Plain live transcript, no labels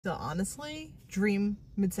So honestly, dream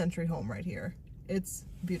mid-century home right here. It's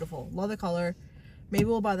beautiful. Love the color. Maybe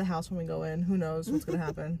we'll buy the house when we go in. Who knows what's gonna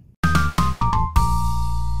happen.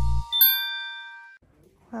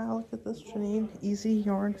 Wow, look at this, Janine. Easy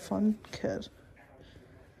yarn fun kit.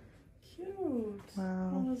 Cute.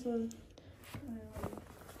 Wow. That was a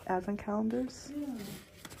Advent calendars. yeah.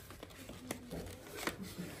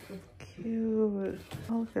 Cute.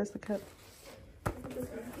 Oh, look, there's the kit.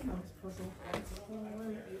 Puzzle.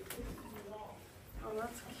 Oh,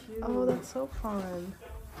 that's cute. Oh, that's so fun.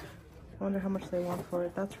 I wonder how much they want for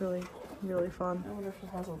it. That's really, really fun. I wonder if it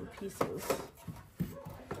has all the pieces.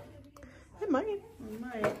 It might. It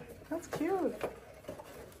might. That's cute.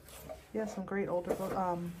 Yeah, some great older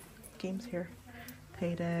games here.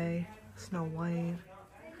 Payday, Snow White.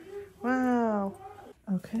 Wow.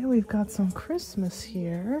 Okay, we've got some Christmas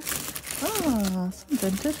here. Ah, some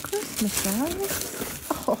vintage Christmas, guys.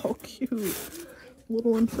 Oh, cute.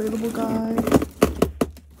 Little inflatable guy.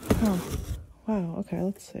 Oh, wow. Okay,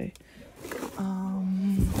 let's see.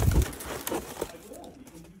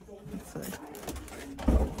 Let's see.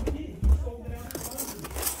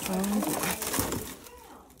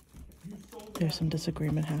 There's some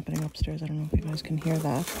disagreement happening upstairs. I don't know if you guys can hear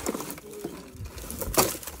that.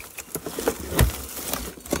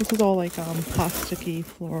 This is all like plasticky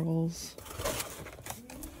florals.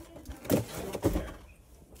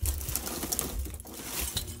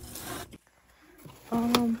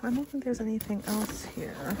 I don't think there's anything else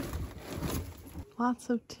here. Lots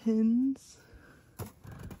of tins.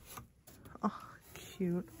 Oh,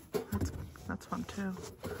 cute. That's fun too.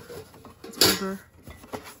 It's older.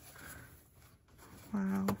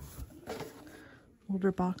 Wow.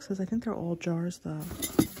 Older boxes. I think they're all jars though.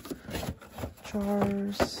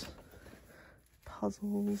 Jars.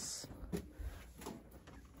 Puzzles.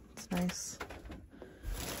 It's nice.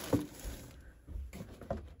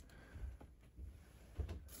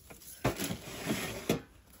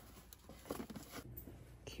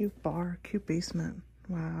 Cute bar, cute basement.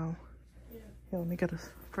 Wow. Yeah, let me get a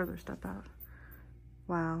further step out.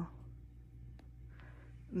 Wow.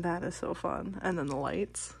 That is so fun. And then the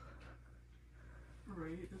lights.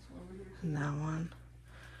 Right, this one over here. And that one.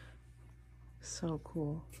 So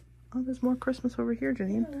cool. Oh, there's more Christmas over here,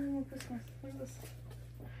 Janine. Yeah, more Christmas. Look at this.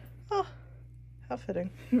 Oh, how fitting.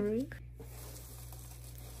 Right?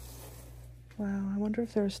 Wow, I wonder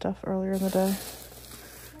if there was stuff earlier in the day.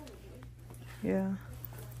 Yeah.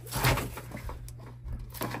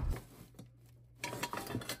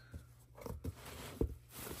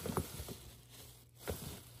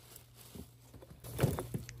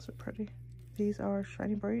 So pretty. These are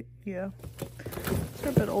Shiny Bright. Yeah.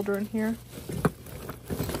 They're a bit older in here.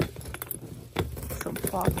 Some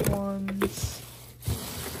flocked ones.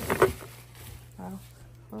 Wow.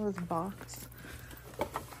 What was this box?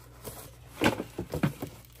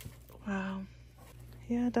 Wow.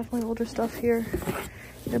 Yeah, definitely older stuff here.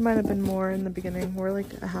 There might have been more in the beginning. We're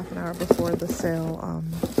like a half an hour before the sale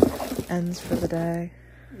ends for the day.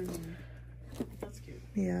 That's cute.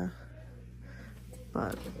 Yeah.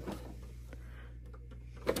 But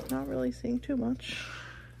not really seeing too much.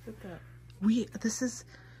 Look at that. This is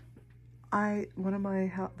one of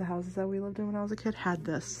my the houses that we lived in when I was a kid had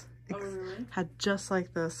this. Oh, really? Had just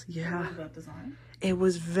like this. Yeah. What that design? It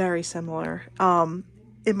was very similar.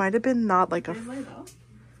 It might have been not like a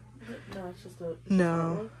No, it's just a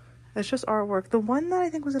no. It's just artwork. The one that I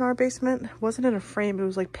think was in our basement wasn't in a frame. It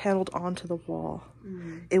was like paneled onto the wall.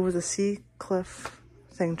 It was a sea cliff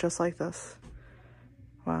thing just like this.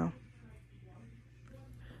 Wow.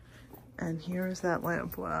 And here's that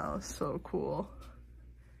lamp. Wow, so cool.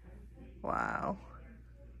 Wow.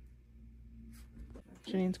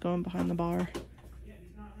 Janine's going behind the bar.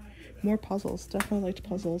 More puzzles. Definitely liked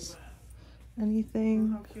puzzles.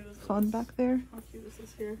 Anything fun back there? How cute is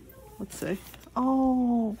this here? Let's see.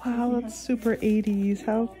 Oh, wow, that's super 80s.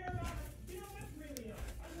 How...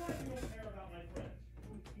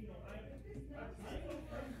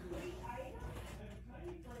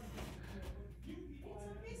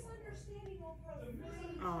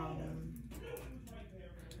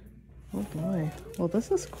 Oh boy. Well,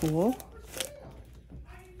 this is cool.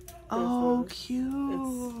 Oh,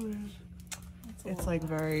 cute. It's like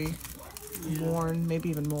very worn, maybe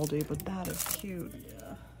even moldy, but that is cute.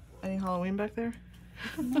 Yeah. Any Halloween back there?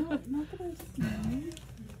 Not that I see.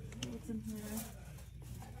 What's in here?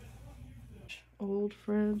 Old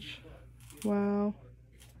fridge. Wow.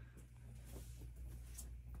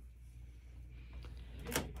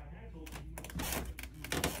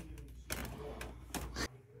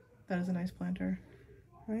 That is a nice planter.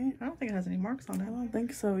 right? I don't think it has any marks on I it don't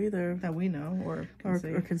think so either. that we know or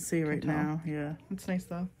Can see right tell. now. Yeah. It's nice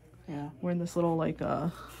though. Yeah. We're in this little like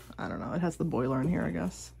I don't know. It has the boiler in here, I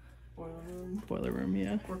guess. Boiler room. Boiler room,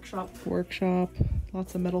 yeah. Workshop. Workshop.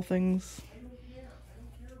 Lots of metal things.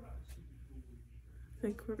 I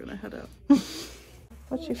think we're gonna head out.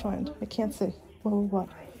 What'd she find? I can't see. What?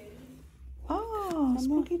 Oh,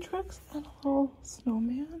 spooky tricks and a little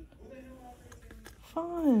snowman.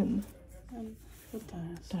 Fun. And the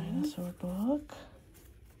dinosaur. Dinosaur book.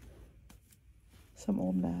 Some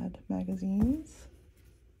old Mad magazines.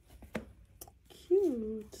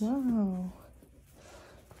 Cute. Wow.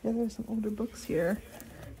 Yeah, there's some older books here.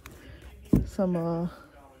 Some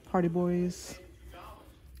Hardy Boys.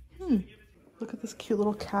 Look at this cute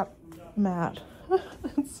little cat mat.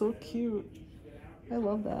 It's so cute. I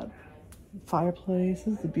love that. Fireplace.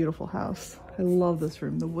 This is a beautiful house. I love this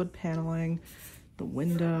room. The wood paneling, the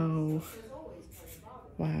window.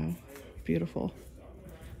 Wow, beautiful.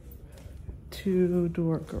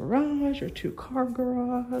 2-door garage or 2-car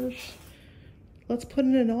garage. Let's put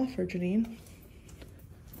in an offer, Janine.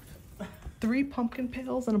 3 pumpkin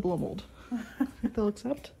pails and a blow mold. Think they'll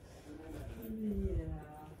accept? Yeah.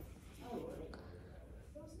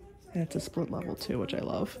 And it's a split level too, which I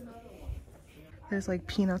love. There's like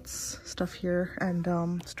Peanuts stuff here and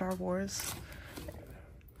Star Wars.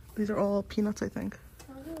 These are all Peanuts, I think.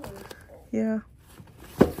 Oh, really? Yeah.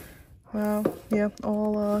 Wow. Yeah,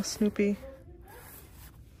 all Snoopy.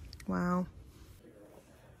 Wow.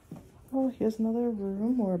 Oh, here's another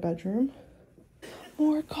room or a bedroom.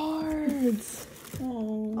 More cards.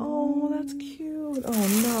 Oh, that's cute. Oh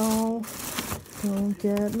no. Don't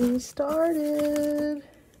get me started.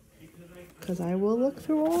 Because I will look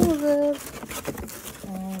through all of it.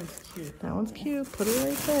 Oh, it's cute. That one's cute. Put it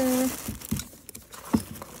right there.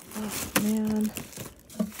 Oh, man.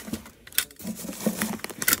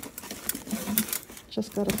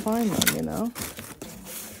 Just gotta find them, you know?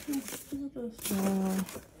 Look at this. Wow.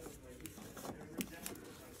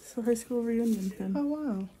 It's a high school reunion pin. Oh,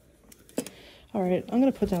 wow. All right, I'm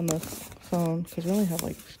gonna put down the phone because we only have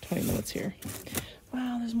like 20 minutes here.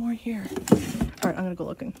 Wow, there's more here. All right, I'm gonna go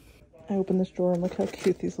looking. I opened this drawer and look how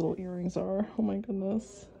cute these little earrings are. Oh my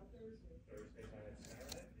goodness.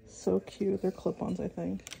 So cute. They're clip-ons, I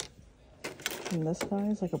think. And this guy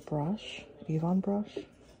is like a brush, Avon brush.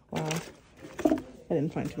 Wow. I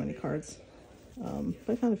didn't find too many cards, but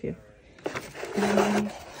I found a few.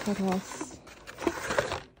 And what else?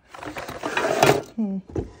 Oh,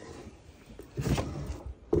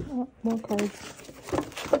 more cards.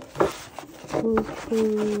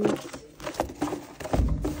 Clues.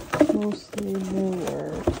 Mostly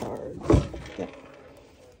newer cards. Yep.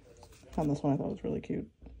 Found this one I thought was really cute.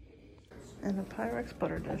 And a Pyrex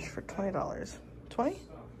butter dish for $20. 20?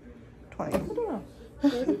 20. I don't know.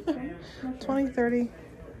 20, 30.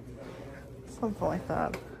 Something like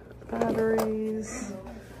that. Batteries.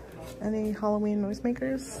 Any Halloween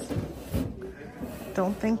noisemakers?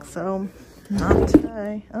 Don't think so. Not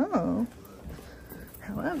today. Oh.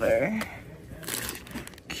 However,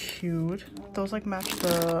 cute. Those like match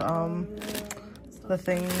the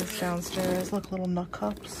things downstairs. Look, little nut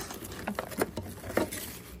cups.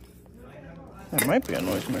 There might be a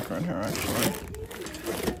noisemaker in here actually.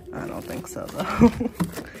 I don't think so though.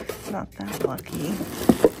 Not that lucky.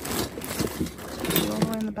 All the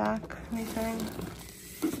way in the back, anything?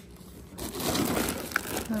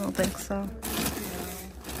 I don't think so.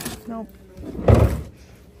 Nope.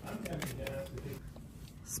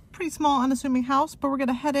 It's a pretty small, unassuming house, but we're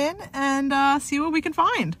gonna head in and see what we can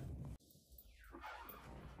find.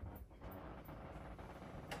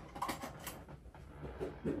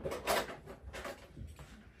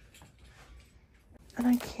 And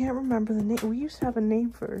I can't remember the name. We used to have a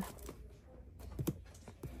name for...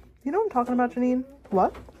 You know what I'm talking about, Janine?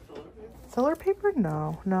 What? Filler paper?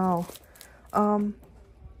 No, no.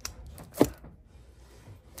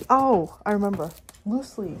 Oh, I remember.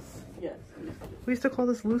 Loose leaf. Yes. We used to call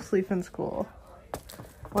this loose leaf in school.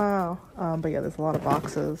 Wow. But yeah, there's a lot of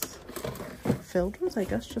boxes filled with, I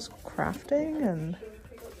guess, just crafting and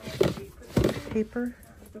paper.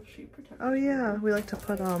 Oh yeah, we like to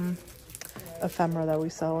put ephemera that we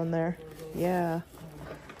sell in there. Yeah.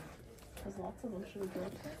 There's lots of them. Should we go?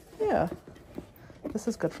 Yeah. This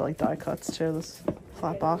is good for like die cuts too, this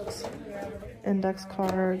flat box. Index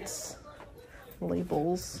cards,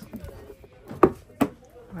 labels.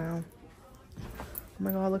 Wow. Oh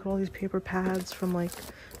my god, look at all these paper pads from like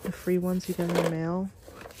the free ones you get in the mail.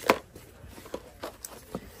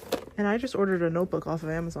 And I just ordered a notebook off of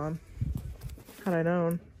Amazon. Had I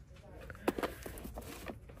known.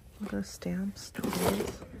 Look at stamps,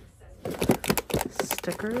 tools,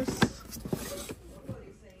 stickers.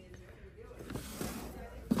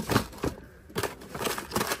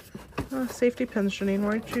 Safety pins, Janine.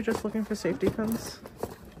 Weren't you just looking for safety pins?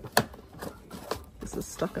 This is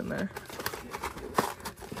stuck in there.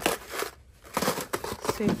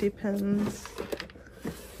 Safety pins.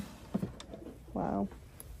 Wow.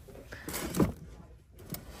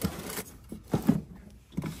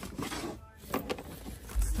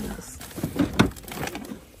 What's this?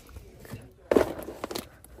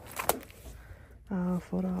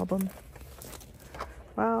 Photo album.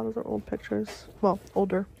 Wow, those are old pictures. Well,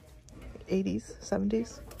 older. 80s,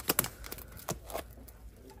 70s.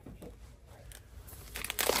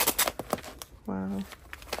 Wow.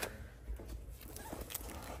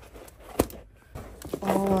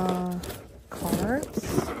 All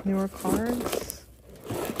cards, newer cards.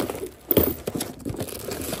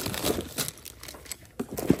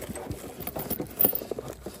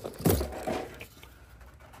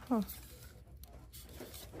 Huh.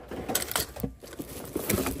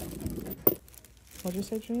 What'd you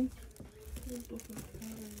say, Jean?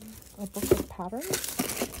 A book of patterns?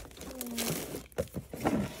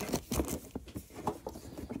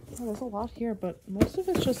 Oh, there's a lot here, but most of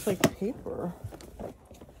it's just like paper.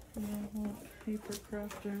 Yeah, well, paper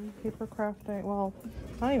crafting. Paper crafting. Well,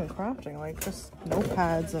 not even crafting, like just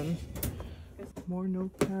notepads and more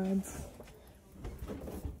notepads.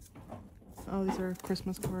 Oh, these are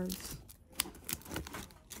Christmas cards.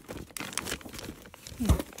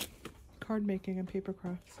 Card making and paper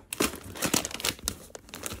crafts.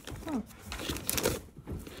 Huh.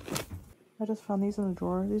 I just found these in the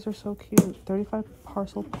drawer. These are so cute. 35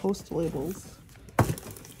 parcel post labels.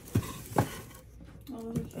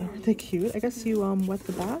 Oh, Aren't they cute? I guess you wet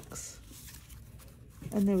the backs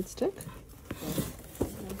and they would stick.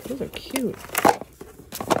 Those are cute.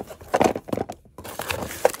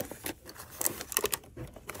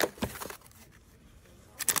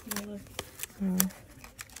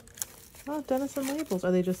 Oh, Denison labels.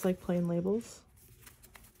 Are they just like plain labels?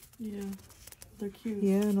 yeah, they're cute.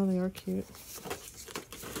 Yeah, no, they are cute.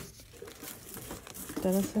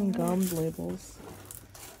 Denison gummed labels.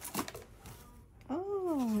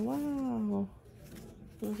 Oh, wow.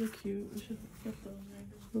 Those are cute. We should get those.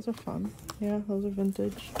 Those are fun. Yeah, those are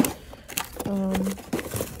vintage.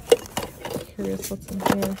 Curious what's in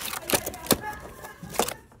here.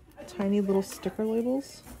 Tiny little sticker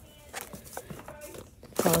labels.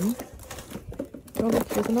 Fun. Oh, look,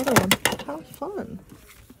 here's another one. How fun.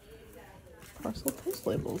 Parcel post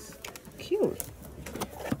labels. Cute.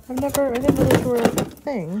 I didn't know those were a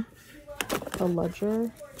thing. A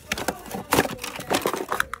ledger.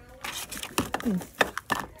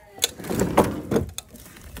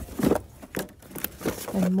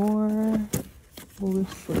 And more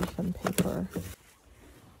loose leaf and paper.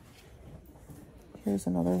 Here's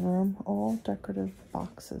another room. All decorative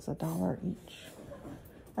boxes, $1 each.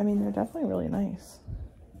 I mean, they're definitely really nice.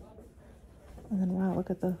 And then, wow,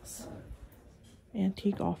 look at this.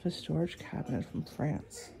 Antique office storage cabinet from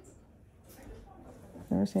France.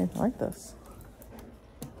 Never seen anything like this.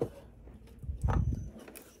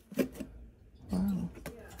 Wow.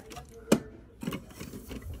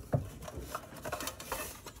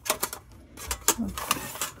 Huh.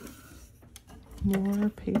 More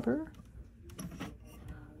paper.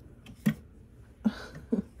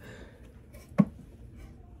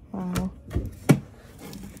 Wow.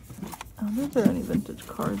 I wonder if there are any vintage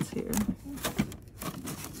cards here.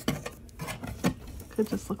 Could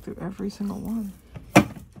just look through every single one.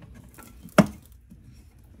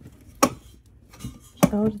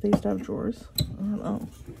 Oh, did they used to have drawers? I don't know.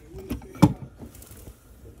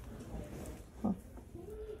 Huh.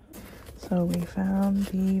 So we found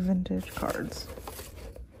the vintage cards.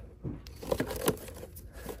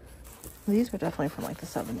 These are definitely from like the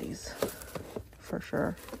 70s. For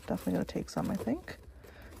sure. Definitely gonna take some, I think.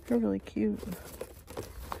 They're really cute.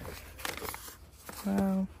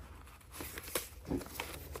 Wow.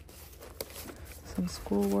 Some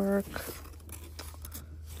schoolwork.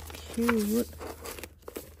 Cute.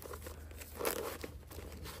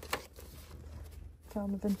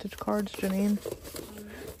 Found the vintage cards, Janine.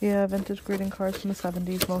 Yeah, vintage greeting cards from the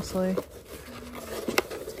 70s mostly.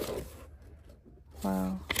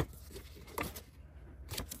 Wow.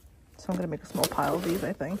 So I'm gonna make a small pile of these,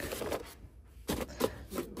 I think.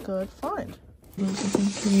 Good find. I think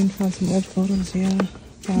Janine found some old photos, yeah.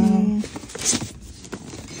 Wow.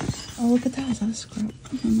 Oh, look at that. Is that a scrap?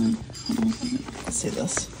 Let's see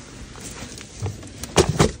this.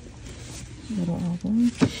 Little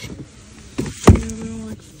album. Yeah, they don't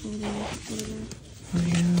like photos. Oh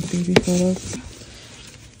yeah, baby photos.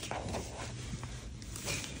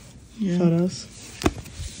 Yeah. Photos.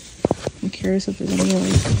 curious if there's any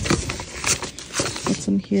like what's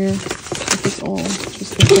in here. If it's all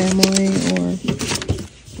just the family or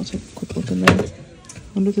I'll take a quick look in there.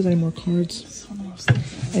 I wonder if there's any more cards.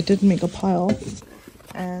 I did make a pile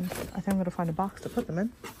and I think I'm gonna find a box to put them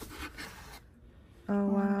in. Oh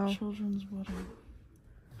wow. Children's wedding.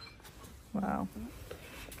 Wow.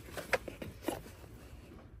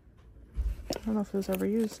 I don't know if it was ever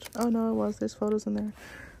used. Oh no, it was. There's photos in there.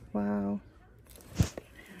 Wow.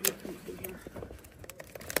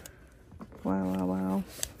 Wow, wow, wow.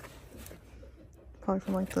 Probably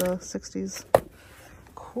from like the 60s.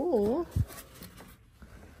 Cool.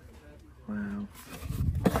 Wow.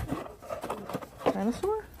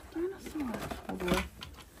 Dinosaur? Dinosaur. A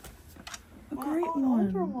Wow, great an one.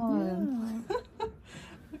 older one. Yeah.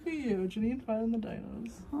 Look at you, Janine finding the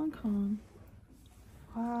dinos. Hong Kong.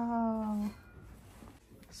 Wow.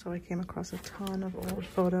 So I came across a ton of old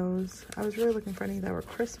photos. I was really looking for any that were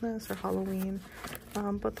Christmas or Halloween,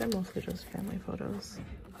 but they're mostly just family photos.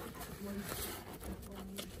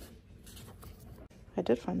 I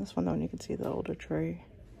did find this one though, and you can see the older tree.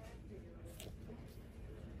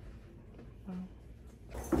 Wow.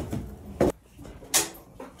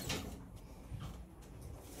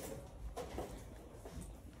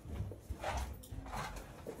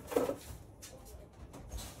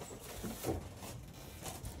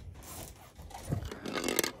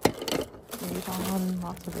 Avon,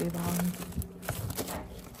 lots of Avon.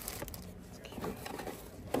 It's cute.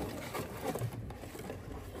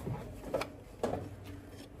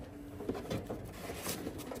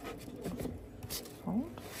 Oh,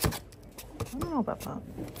 I don't know about that.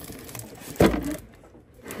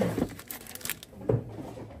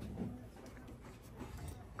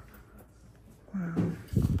 Wow.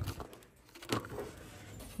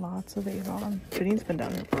 Lots of Avon. Janine's been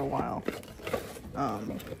down here for a while.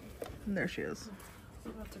 And there she is. I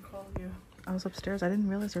was about to call you. I was upstairs. I didn't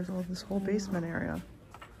realize there was all this whole basement area.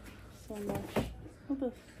 So much. What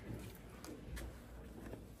the?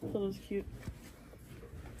 I thought it was cute.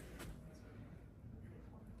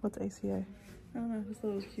 What's ACA? I don't know. I just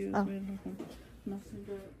thought it was cute. Oh. It's made nothing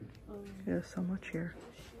but. There's so much here.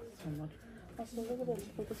 So much. Also, look at this.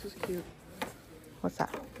 Look, this is cute. What's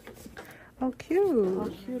that? Oh, cute. How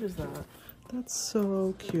cute is that? That's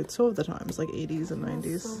so cute. So of the times, like 80s and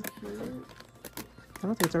 90s. So cute. I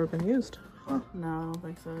don't think it's ever been used. Huh. No, I don't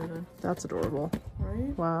think so either. That's adorable.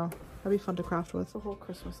 Right? Wow. That'd be fun to craft with. It's a whole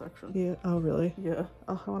Christmas section. Yeah. Oh, really? Yeah.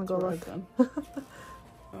 Oh, I want to go look. Then.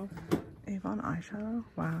 Oh. Avon eyeshadow?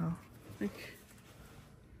 Wow. Like,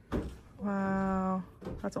 Wow.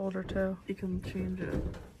 That's older too. you can change it.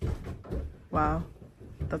 Wow.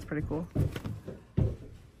 That's pretty cool.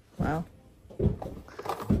 Wow.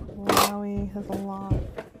 Wowie, that's a lot.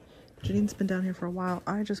 Janine's been down here for a while.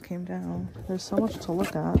 I just came down. There's so much to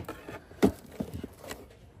look at.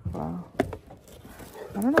 Wow.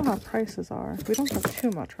 I don't know how prices are. We don't have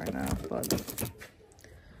too much right now, but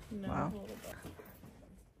No, wow.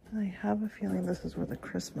 I have a feeling this is where the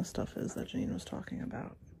Christmas stuff is that Janine was talking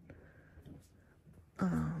about.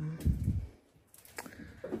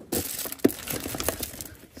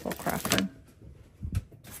 It's all crafting.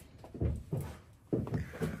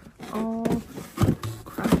 All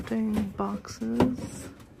crafting boxes.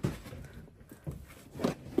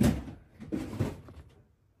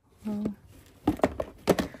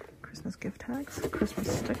 Christmas gift tags,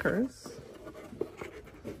 Christmas stickers.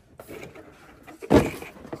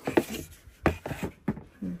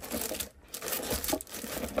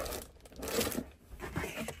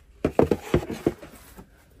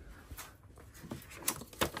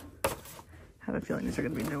 I have a feeling these are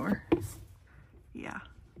going to be newer. Yeah.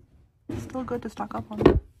 Still good to stock up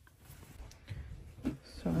on.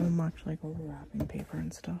 So much like wrapping paper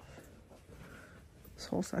and stuff. This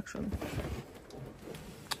whole section.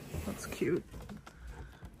 That's cute.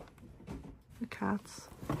 The cats.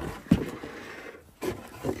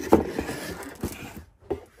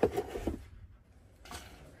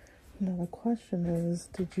 Now the question is,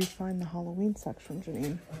 did you find the Halloween section,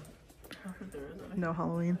 Janine? I don't think there is any. No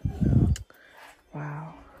Halloween.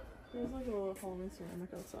 Wow. There's like a little Halloween ceramic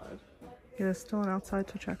outside. Yeah, there's still an outside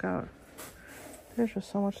to check out. There's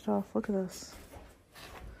just so much stuff. Look at this.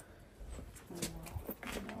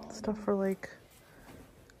 Stuff for like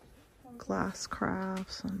glass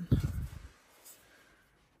crafts and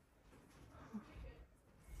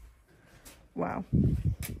wow.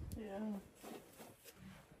 Yeah.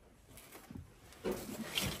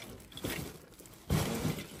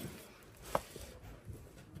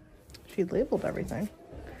 She labeled everything.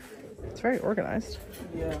 It's very organized.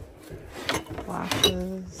 Yeah.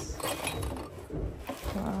 Glasses.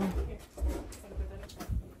 Wow.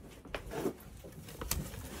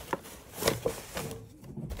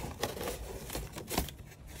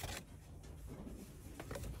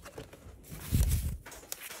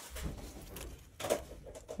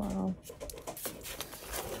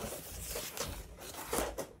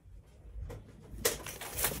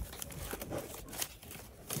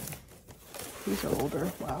 These are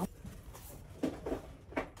older. Wow.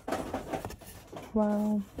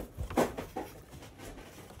 Wow.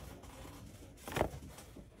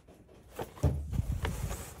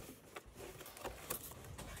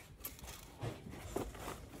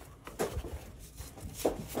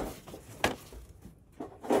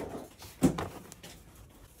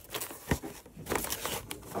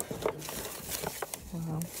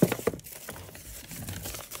 Wow.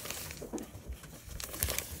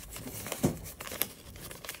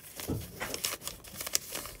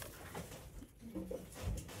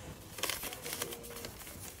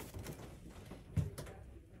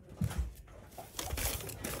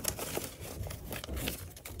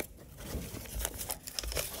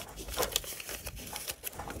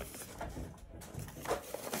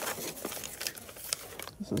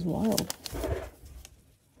 This is wild.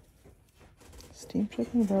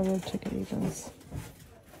 Steamshipping railroad ticket agents.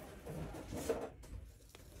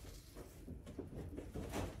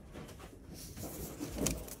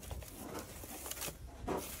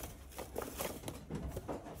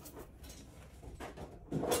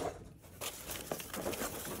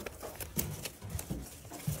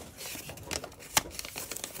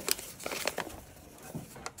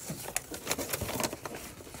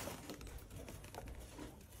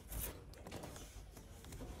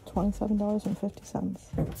 $27.50.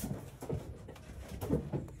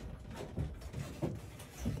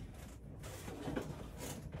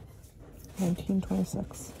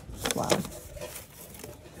 $19.26. Wow.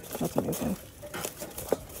 That's amazing.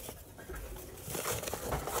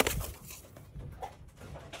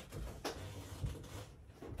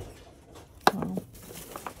 Wow.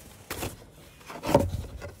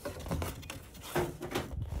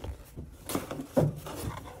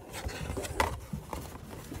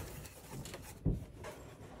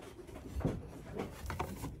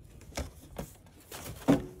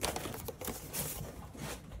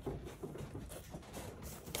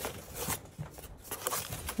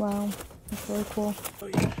 Wow, that's really cool.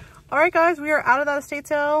 All right, guys, we are out of that estate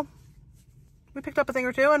sale. We picked up a thing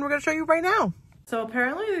or two, and we're going to show you right now. So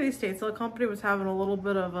apparently the estate sale company was having a little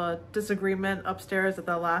bit of a disagreement upstairs at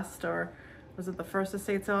the last, or was it the first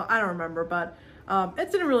estate sale? I don't remember, but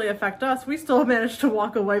it didn't really affect us. We still managed to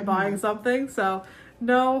walk away buying something, so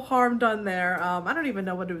no harm done there. I don't even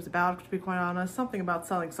know what it was about, to be quite honest. Something about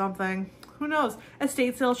selling something. Who knows?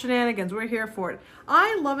 Estate sale shenanigans. We're here for it.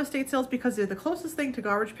 I love estate sales because they're the closest thing to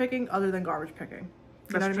garbage picking other than garbage picking.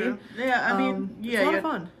 You know what I mean? Yeah, I mean, yeah, it's a lot of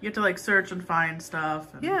fun. You have to like search and find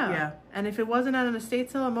stuff. And, yeah. And if it wasn't at an estate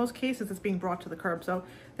sale, in most cases, it's being brought to the curb. So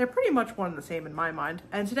they're pretty much one and the same in my mind.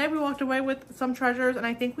 And today we walked away with some treasures, and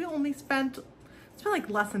I think we only spent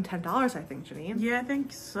like less than $10, I think, Janine. Yeah, I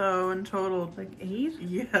think so in total. Like 8?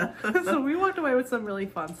 Yeah. So we walked away with some really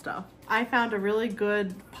fun stuff. I found a really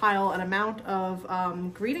good pile, an amount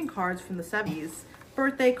of greeting cards from the 70s.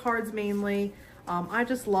 Birthday cards mainly. I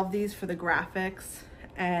just love these for the graphics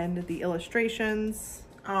and the illustrations.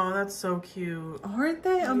 Oh, that's so cute. Aren't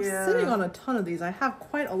they? I'm sitting on a ton of these. I have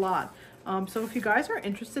quite a lot. So if you guys are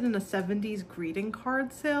interested in a 70s greeting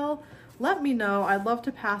card sale, let me know. I'd love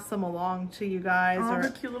to pass them along to you guys, or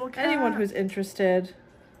the cute little cat. Anyone who's interested.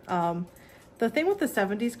 The thing with the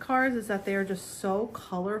 70s cards is that they are just so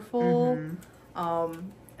colorful. And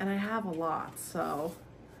I have a lot, so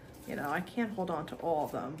you know, I can't hold on to all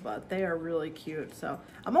of them, but they are really cute. So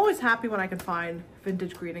I'm always happy when I can find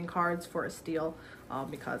vintage greeting cards for a steal,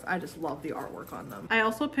 because I just love the artwork on them. I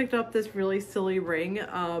also picked up this really silly ring.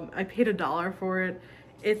 I paid $1 for it.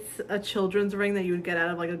 It's a children's ring that you would get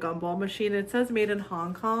out of like a gumball machine. It says made in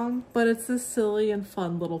Hong Kong, but it's this silly and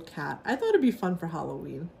fun little cat. I thought it'd be fun for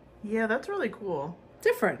Halloween. Yeah, that's really cool.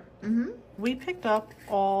 Different. We picked up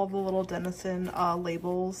all the little Denizen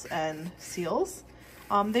labels and seals.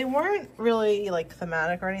 They weren't really like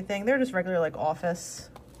thematic or anything. They're just regular like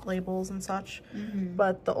office labels and such.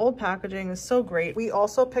 But the old packaging is so great. We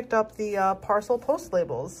also picked up the parcel post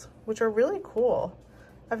labels, which are really cool.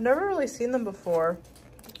 I've never really seen them before,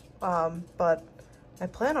 but I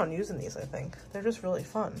plan on using these, I think. They're just really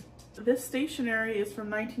fun. This stationery is from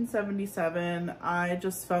 1977. I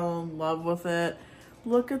just fell in love with it.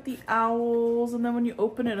 Look at the owls, and then when you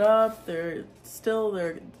open it up, they're still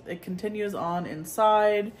there. It continues on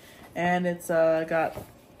inside, and it's got,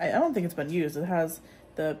 I don't think it's been used. It has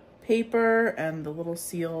the paper and the little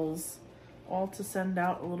seals, all to send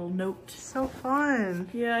out a little note. So fun.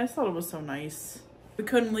 Yeah, I thought it was so nice. We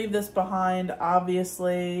couldn't leave this behind,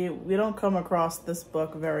 obviously. We don't come across this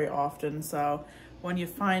book very often, so when you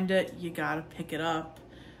find it, you gotta pick it up.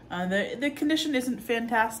 The condition isn't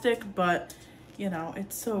fantastic, but you know,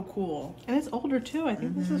 it's so cool. And it's older too. I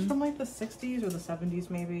think this is from like the 60s or the 70s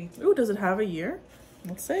maybe. Ooh, does it have a year?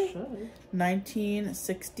 Let's see. Should.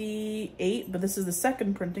 1968, but this is the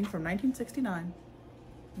second printing from 1969.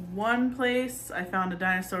 One place I found a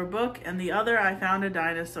dinosaur book, and the other I found a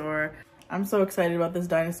dinosaur. I'm so excited about this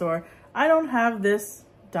dinosaur. I don't have this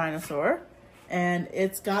dinosaur, and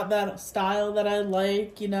it's got that style that I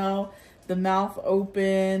like, you know, the mouth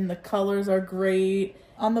open, the colors are great.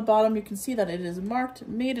 On the bottom, you can see that it is marked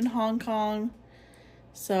made in Hong Kong.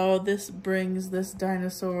 So this brings this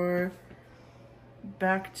dinosaur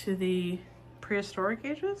back to the Prehistoric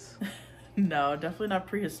ages? no, definitely not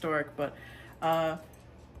prehistoric, but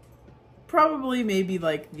probably maybe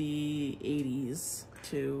like the 80s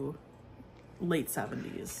to late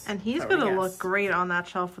 70s. And he's gonna look great on that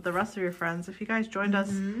shelf with the rest of your friends. If you guys joined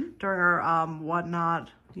us during our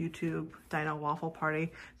Whatnot YouTube Dino Waffle Party,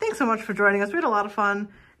 thanks so much for joining us. We had a lot of fun.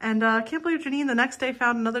 And can't believe Janine the next day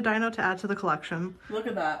found another dino to add to the collection. Look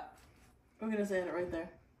at that. I'm gonna say it right there.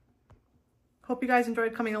 Hope you guys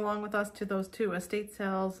enjoyed coming along with us to those 2 estate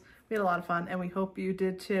sales. We had a lot of fun, and we hope you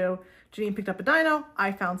did too. Janine picked up a dino.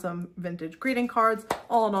 I found some vintage greeting cards.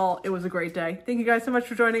 All in all, it was a great day. Thank you guys so much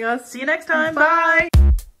for joining us. See you next time. Bye.